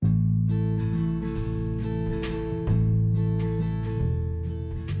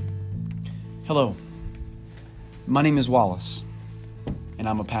Hello, my name is Wallace, and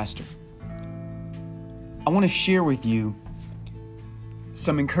I'm a pastor. I want to share with you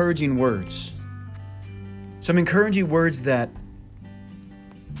some encouraging words. Some encouraging words that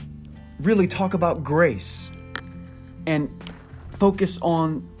really talk about grace and focus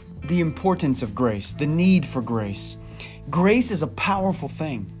on the importance of grace, the need for grace. Grace is a powerful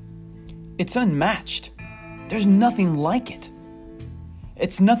thing. It's unmatched. There's nothing like it.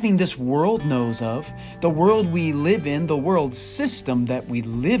 It's nothing this world knows of. The world we live in, the world system that we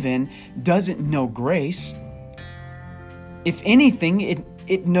live in, doesn't know grace. If anything,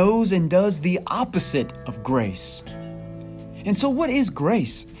 it knows and does the opposite of grace. And so what is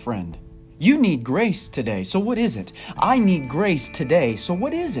grace, friend? You need grace today. So what is it? I need grace today. So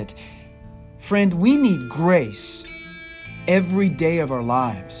what is it? Friend, we need grace every day of our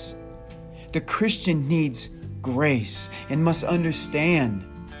lives. The Christian needs grace and must understand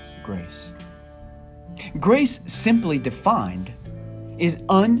grace. Grace, simply defined, is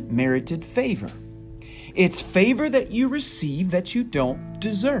unmerited favor. It's favor that you receive that you don't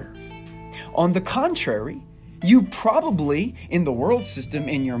deserve. On the contrary, you probably, in the world system,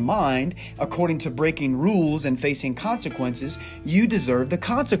 in your mind, according to breaking rules and facing consequences, you deserve the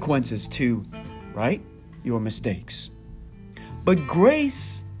consequences to, right, your mistakes. But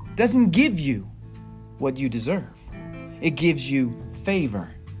grace doesn't give you what you deserve. It gives you favor.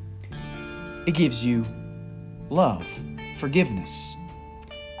 It gives you love, forgiveness.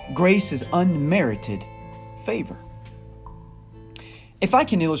 Grace is unmerited favor. If I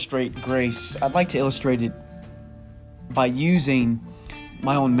can illustrate grace, I'd like to illustrate it by using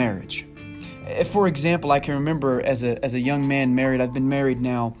my own marriage. For example, I can remember as a young man married. I've been married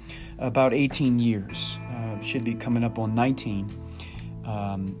now about 18 years. Should be coming up on 19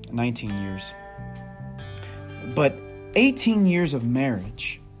 years. But 18 years of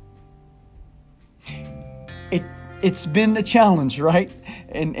marriage, it's been a challenge, right?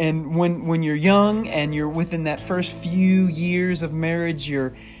 And when you're young and you're within that first few years of marriage,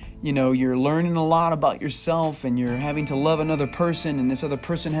 you're learning a lot about yourself, and you're having to love another person, and this other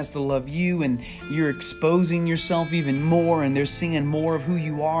person has to love you, and you're exposing yourself even more, and they're seeing more of who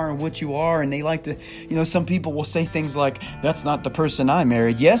you are and what you are. And they like to, some people will say things like, "That's not the person I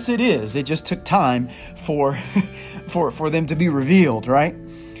married." Yes, it is. It just took time for them to be revealed, right?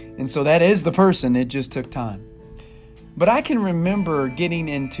 And so that is the person. It just took time. But I can remember getting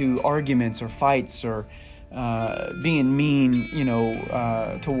into arguments or fights or being mean,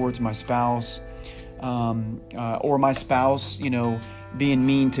 towards my spouse, or my spouse, being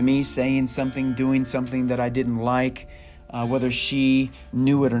mean to me, saying something, doing something that I didn't like, whether she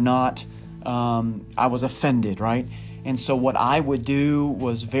knew it or not. I was offended, right? And so what I would do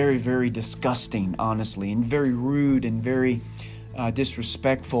was very, very disgusting, honestly, and very rude and very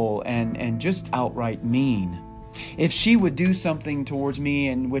disrespectful and just outright mean. If she would do something towards me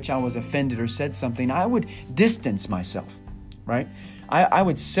in which I was offended or said something, I would distance myself, right? I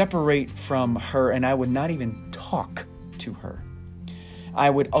would separate from her, and I would not even talk to her. I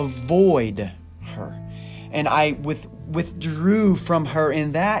would avoid her, and I withdrew from her,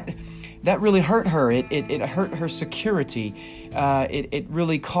 and that really hurt her. It hurt her security. It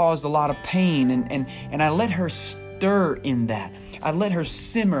really caused a lot of pain, and I let her stir in that. I let her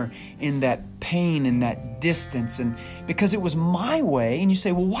simmer in that pain and that distance, and because it was my way. And you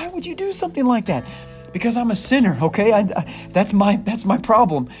say, "Well, why would you do something like that?" Because I'm a sinner, okay? That's my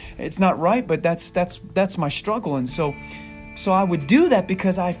problem. It's not right, but that's my struggle. And so I would do that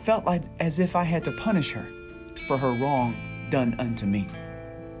because I felt like as if I had to punish her for her wrong done unto me.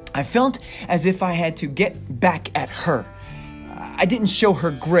 I felt as if I had to get back at her. I didn't show her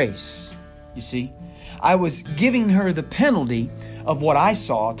grace, you see. I was giving her the penalty of what I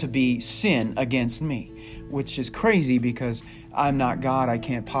saw to be sin against me, which is crazy because I'm not God. I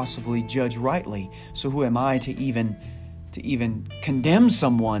can't possibly judge rightly. So who am I to even condemn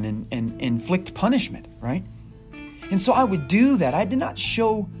someone and inflict punishment, right? And so I would do that. I did not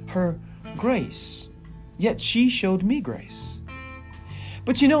show her grace, yet she showed me grace.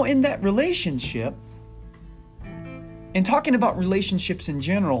 But in that relationship, and talking about relationships in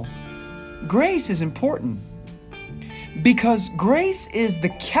general, grace is important because grace is the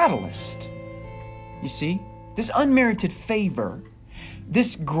catalyst. You see, this unmerited favor,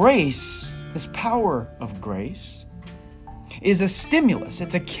 this grace, this power of grace is a stimulus.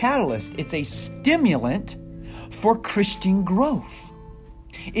 It's a catalyst. It's a stimulant for Christian growth.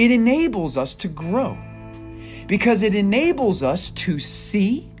 It enables us to grow because it enables us to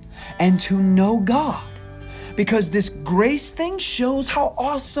see and to know God. Because this grace thing shows how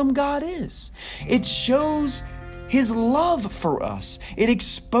awesome God is. It shows His love for us. It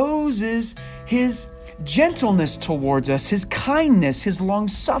exposes His gentleness towards us, His kindness, His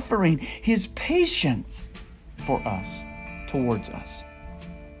long-suffering, His patience for us, towards us.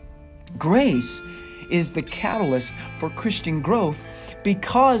 Grace is the catalyst for Christian growth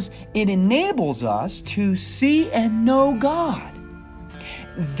because it enables us to see and know God.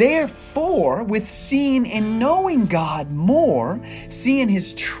 Therefore, with seeing and knowing God more, seeing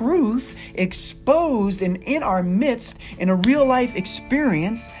His truth exposed and in our midst in a real life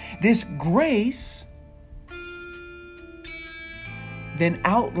experience, this grace then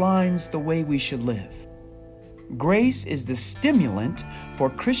outlines the way we should live. Grace is the stimulant for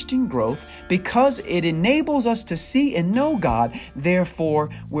Christian growth because it enables us to see and know God. Therefore,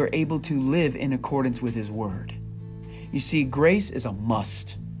 we're able to live in accordance with His Word. You see, grace is a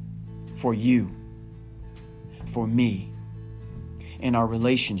must for you, for me, in our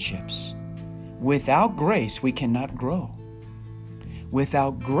relationships. Without grace, we cannot grow.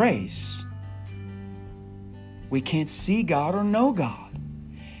 Without grace, we can't see God or know God.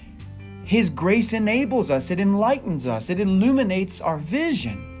 His grace enables us, it enlightens us, it illuminates our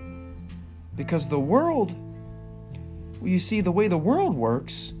vision. Because the world, well, you see, the way the world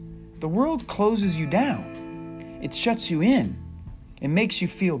works, the world closes you down. It shuts you in. It makes you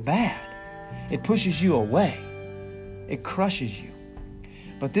feel bad. It pushes you away. It crushes you.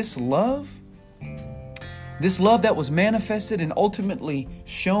 But this love that was manifested and ultimately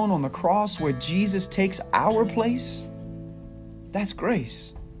shown on the cross where Jesus takes our place, that's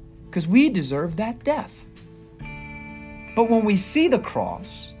grace. Because we deserve that death. But when we see the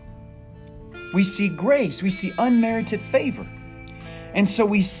cross, we see grace, we see unmerited favor. And so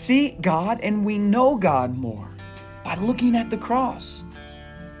we see God and we know God more by looking at the cross,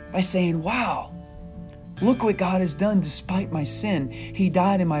 by saying, wow, look what God has done despite my sin. He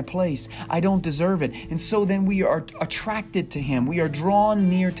died in my place. I don't deserve it. And so then we are attracted to Him. We are drawn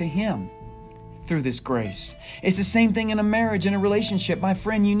near to Him through this grace. It's the same thing in a marriage, in a relationship. My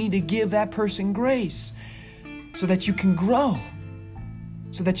friend, you need to give that person grace so that you can grow,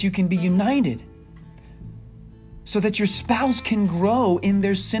 so that you can be united, so that your spouse can grow in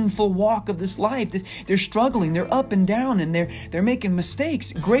their sinful walk of this life. They're struggling, they're up and down, and they're making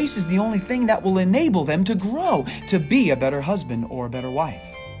mistakes. Grace is the only thing that will enable them to grow, to be a better husband or a better wife.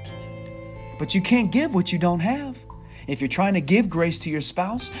 But you can't give what you don't have. If you're trying to give grace to your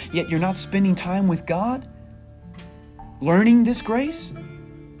spouse, yet you're not spending time with God, learning this grace,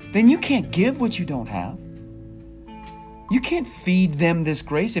 then you can't give what you don't have. You can't feed them this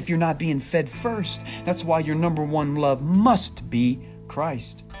grace if you're not being fed first. That's why your number one love must be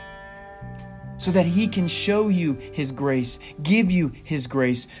Christ. So that He can show you His grace, give you His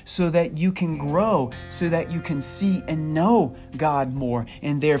grace, so that you can grow, so that you can see and know God more.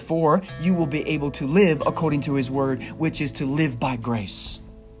 And therefore, you will be able to live according to His Word, which is to live by grace.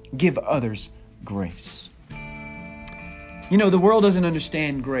 Give others grace. You know, the world doesn't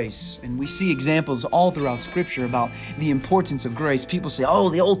understand grace, and we see examples all throughout Scripture about the importance of grace. People say, oh,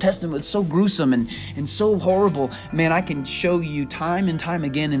 the Old Testament is so gruesome and so horrible. Man, I can show you time and time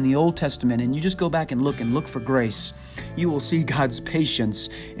again in the Old Testament, and you just go back and look for grace. You will see God's patience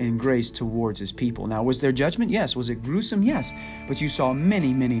and grace towards His people. Now, was there judgment? Yes. Was it gruesome? Yes. But you saw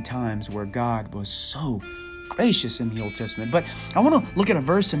many, many times where God was so gracious in the Old Testament. But I want to look at a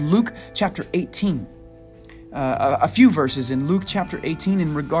verse in Luke chapter 18. A few verses in Luke chapter 18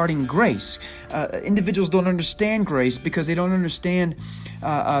 in regarding grace. Individuals don't understand grace because they don't understand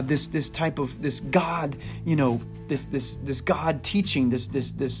this type of this God, you know, this God teaching,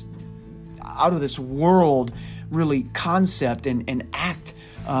 this out of this world really concept and act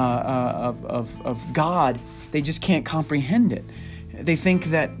of God. They just can't comprehend it. They think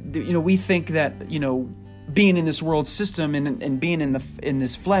that, you know, we think that, you know, being in this world system and being in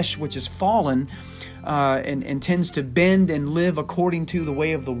this flesh which is fallen, and tends to bend and live according to the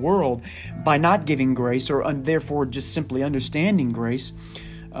way of the world by not giving grace or therefore just simply understanding grace.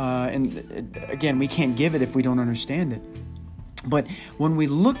 And again, we can't give it if we don't understand it. But when we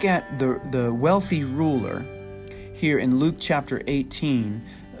look at the wealthy ruler here in Luke chapter 18,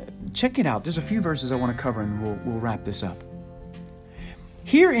 check it out. There's a few verses I want to cover and we'll wrap this up.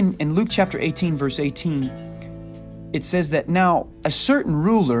 Here in Luke chapter 18, verse 18, it says that now a certain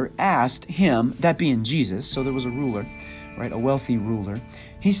ruler asked him, that being Jesus, so there was a ruler, right, a wealthy ruler.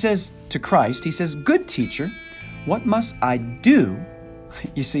 He says to Christ, he says, "Good teacher, what must I do?"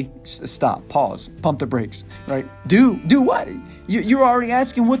 You see, stop, pause, pump the brakes, right? Do what? You're already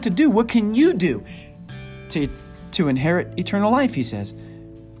asking what to do. What can you do to inherit eternal life, he says.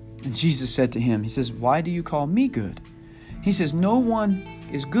 And Jesus said to him, he says, "Why do you call me good?" He says, "No one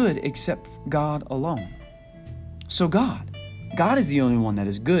is good except God alone." So God is the only one that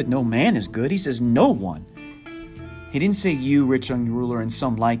is good. No man is good. He says no one. He didn't say you, rich young ruler, and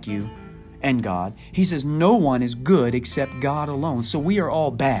some like you, and God. He says no one is good except God alone. So we are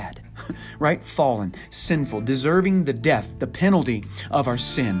all bad, right? Fallen, sinful, deserving the death, the penalty of our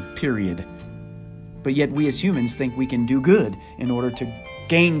sin, period. But yet we as humans think we can do good in order to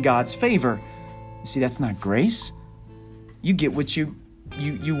gain God's favor. You see, that's not grace. You get what you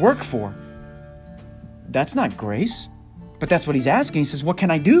work for. That's not grace. But that's what he's asking. He says, what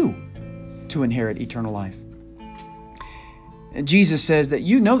can I do to inherit eternal life? And Jesus says that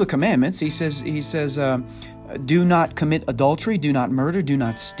you know the commandments. He says, do not commit adultery, do not murder, do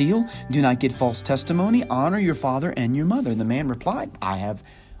not steal, do not give false testimony, honor your father and your mother. And the man replied, I have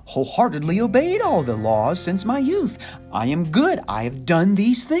wholeheartedly obeyed all the laws since my youth. I am good. I have done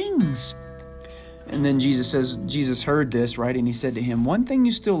these things. And then Jesus heard this, right? And he said to him, one thing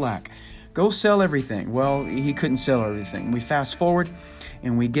you still lack. Go sell everything. Well, he couldn't sell everything. We fast forward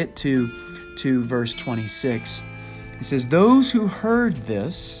and we get to verse 26. It says, those who heard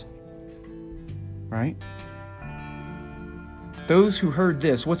this, right? Those who heard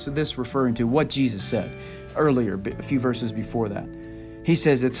this, what's this referring to? What Jesus said earlier, a few verses before that. He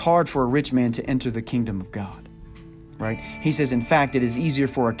says it's hard for a rich man to enter the kingdom of God, right? He says, in fact, it is easier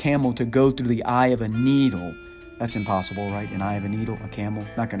for a camel to go through the eye of a needle. That's impossible, right? An eye of a needle, a camel,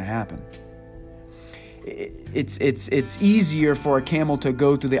 not going to happen. It's easier for a camel to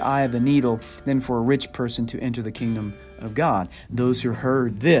go through the eye of the needle than for a rich person to enter the kingdom of God. Those who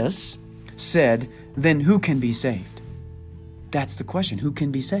heard this said, then who can be saved? That's the question. Who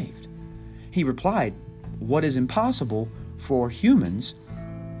can be saved? He replied, what is impossible for humans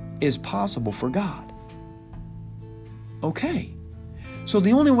is possible for God. Okay. So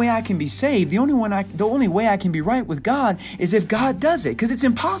the only way I can be saved, the only way I can be right with God is if God does it, because it's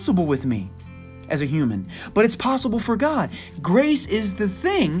impossible with me as a human, but it's possible for God. Grace is the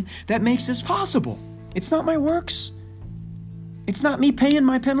thing that makes this possible. It's not my works. It's not me paying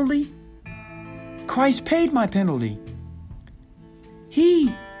my penalty. Christ paid my penalty.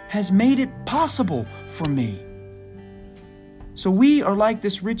 He has made it possible for me. So we are like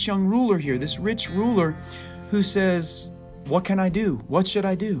this rich young ruler here, this rich ruler who says, what can I do? What should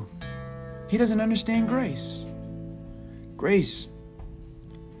I do? He doesn't understand grace. Grace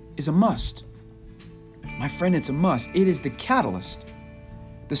is a must. My friend, it's a must. It is the catalyst,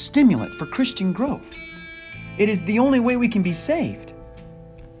 the stimulant for Christian growth. It is the only way we can be saved.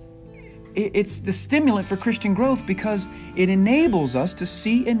 It's the stimulant for Christian growth because it enables us to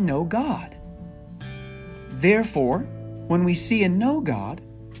see and know God. Therefore, when we see and know God,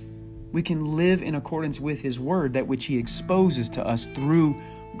 we can live in accordance with His Word, that which He exposes to us through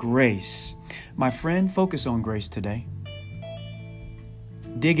grace. My friend, focus on grace today.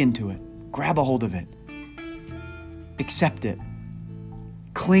 Dig into it. Grab a hold of it. Accept it.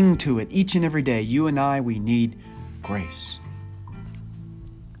 Cling to it each and every day. You and I, we need grace.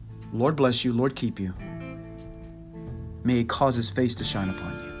 Lord bless you. Lord keep you. May He cause His face to shine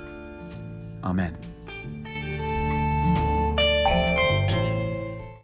upon you. Amen.